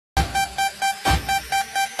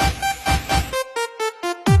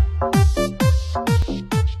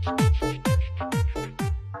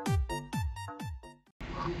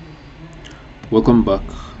Welcome back.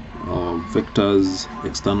 Vectors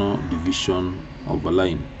external division of a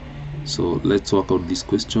line. So let's work out this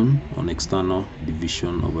question on external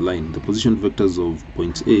division of a line. The position vectors of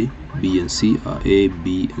points A, B and C are A,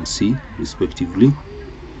 B and C respectively.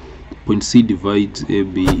 Point C divides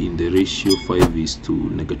AB in the ratio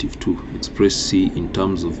 5:2. Express C in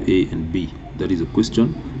terms of A and B. That is a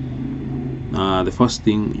question. The first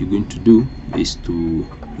thing you're going to do is to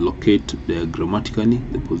locate diagrammatically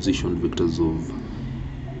the position vectors of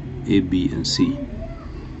A, B and C.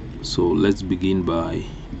 So let's begin by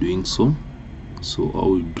doing so. So I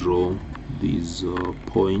will draw these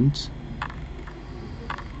points.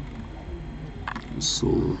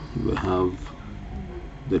 So we have,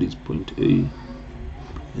 that is point A,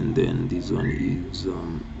 and then this one is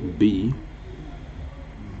B.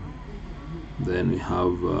 Then we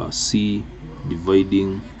have C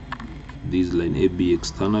dividing this line AB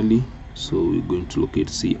externally, so we're going to locate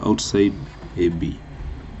C outside AB.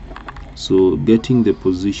 So getting the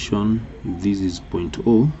position, if this is point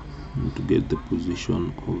O, to get the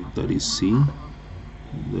position of that is C,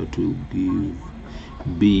 that will give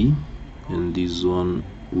B, and this one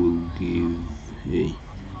will give A.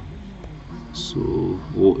 So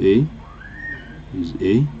OA is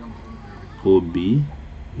A, OB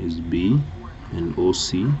is B, and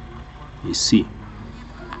OC is C.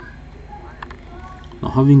 Now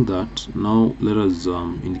having that, now let us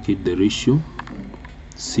indicate the ratio.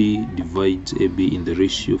 C divides AB in the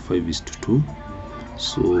ratio 5:2.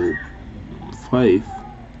 So 5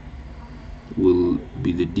 will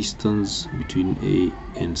be the distance between A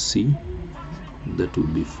and C, that will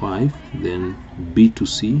be 5. Then B to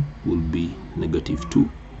C will be -2.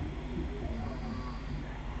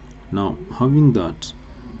 Now having that,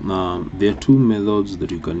 there are two methods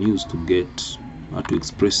that you can use to get to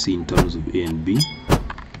express C in terms of A and B,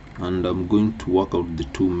 and I'm going to work out the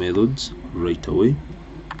two methods right away.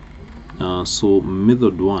 So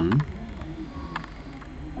method one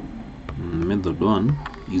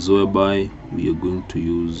is whereby we are going to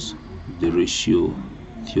use the ratio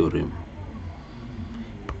theorem.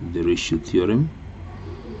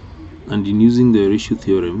 And in using the ratio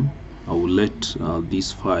theorem, I will let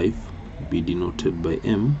this 5 be denoted by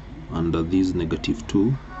M, and this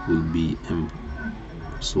 -2 will be M.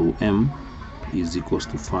 So M is equals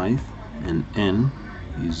to 5 and N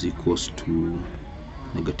is equals to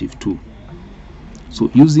 -2. So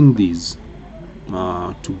using these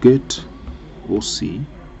to get OC,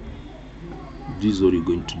 this is what you're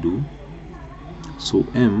going to do. So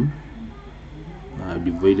M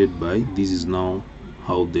divided by, this is now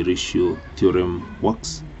how the ratio theorem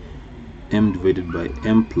works, M divided by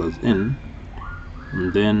M plus N,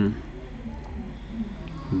 and then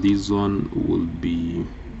this one will be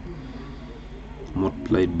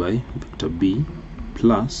multiplied by vector B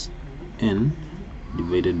plus N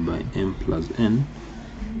divided by M plus N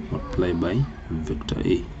multiplied by vector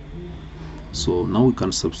A. So now we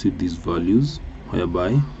can substitute these values,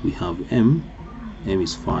 whereby we have M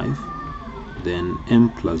is 5, then M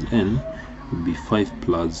plus N will be 5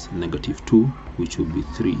 plus -2, which will be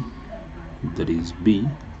 3, that is B,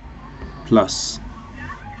 plus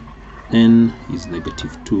N is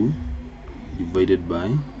 -2 divided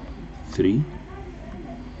by 3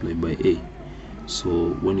 multiplied by A.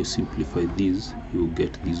 So when you simplify this, you will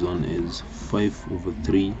get this one as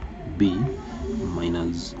 5/3B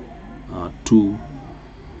minus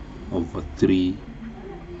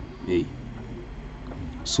 2/3A.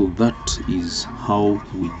 So that is how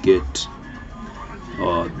we get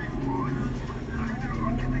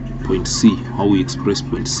point C, how we express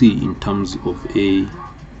point C in terms of A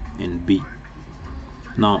and B.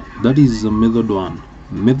 Now that is method one.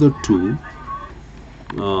 Method two,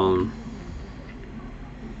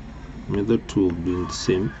 doing the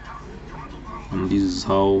same, and this is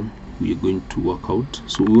how we are going to work out.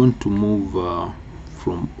 So we want to move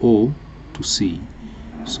from O to C.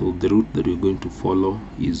 So the route that we're going to follow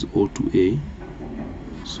is O to A.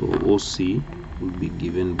 So OC will be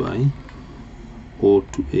given by O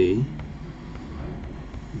to A,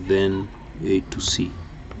 then A to C.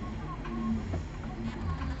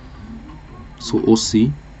 So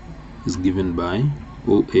OC is given by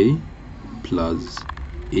OA plus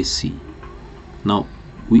AC. Now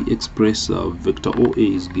we express vector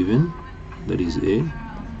OA is given, that is A,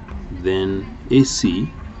 then AC,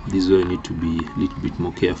 this is where I need to be a little bit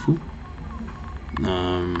more careful.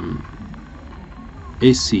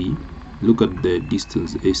 AC, look at the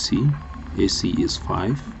distance AC is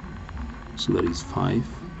 5, so that is 5,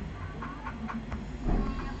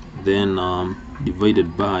 then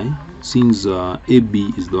divided by, since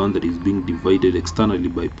AB is the one that is being divided externally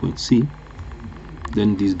by point C,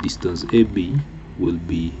 then this distance AB will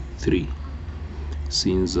be 3.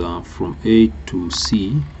 Since from A to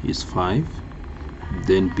C is 5,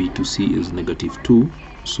 then B to C is -2,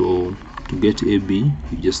 so to get AB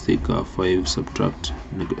you just take 5 subtract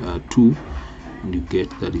 2 and you get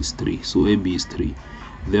that is 3. So AB is 3.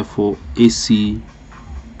 Therefore AC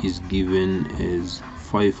is given as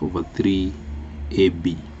 5/3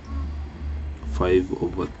 AB.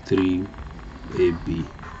 5/3 AB.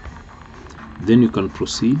 Then you can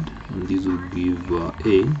proceed, and this will give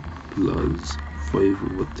A plus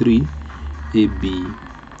 5/3 AB.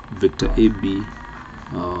 Vector AB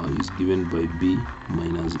is given by B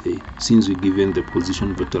minus A. Since we're given the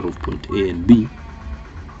position vector of point A and B,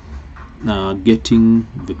 getting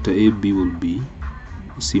vector AB will be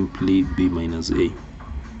simply B minus A.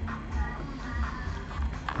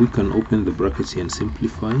 We can open the brackets here and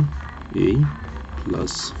simplify. A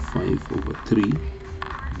plus 5/3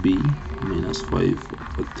 B minus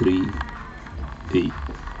 5/3 A.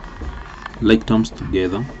 Like terms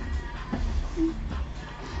together,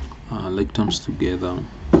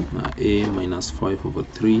 A minus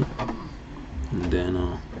 5/3, and then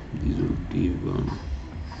this will give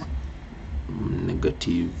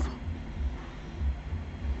negative,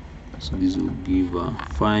 so this will give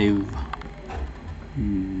 5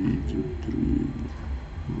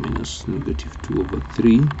 minus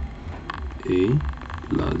 -2/3 A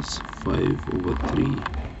plus 5/3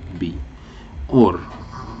 B, or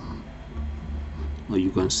you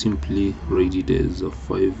can simply write it as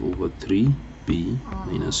 5/3 B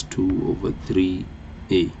minus 2/3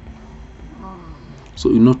 A. So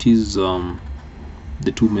you notice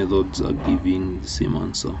the two methods are giving the same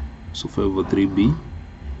answer. So 5/3 B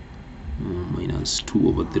minus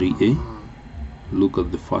 2/3 A. Look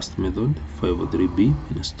at the first method, 5/3 B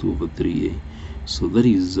minus 2/3 A. So that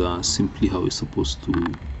is simply how we're supposed to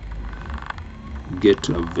get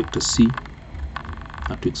a vector C,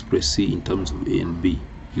 to express C in terms of A and B,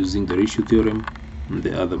 using the ratio theorem and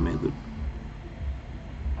the other method.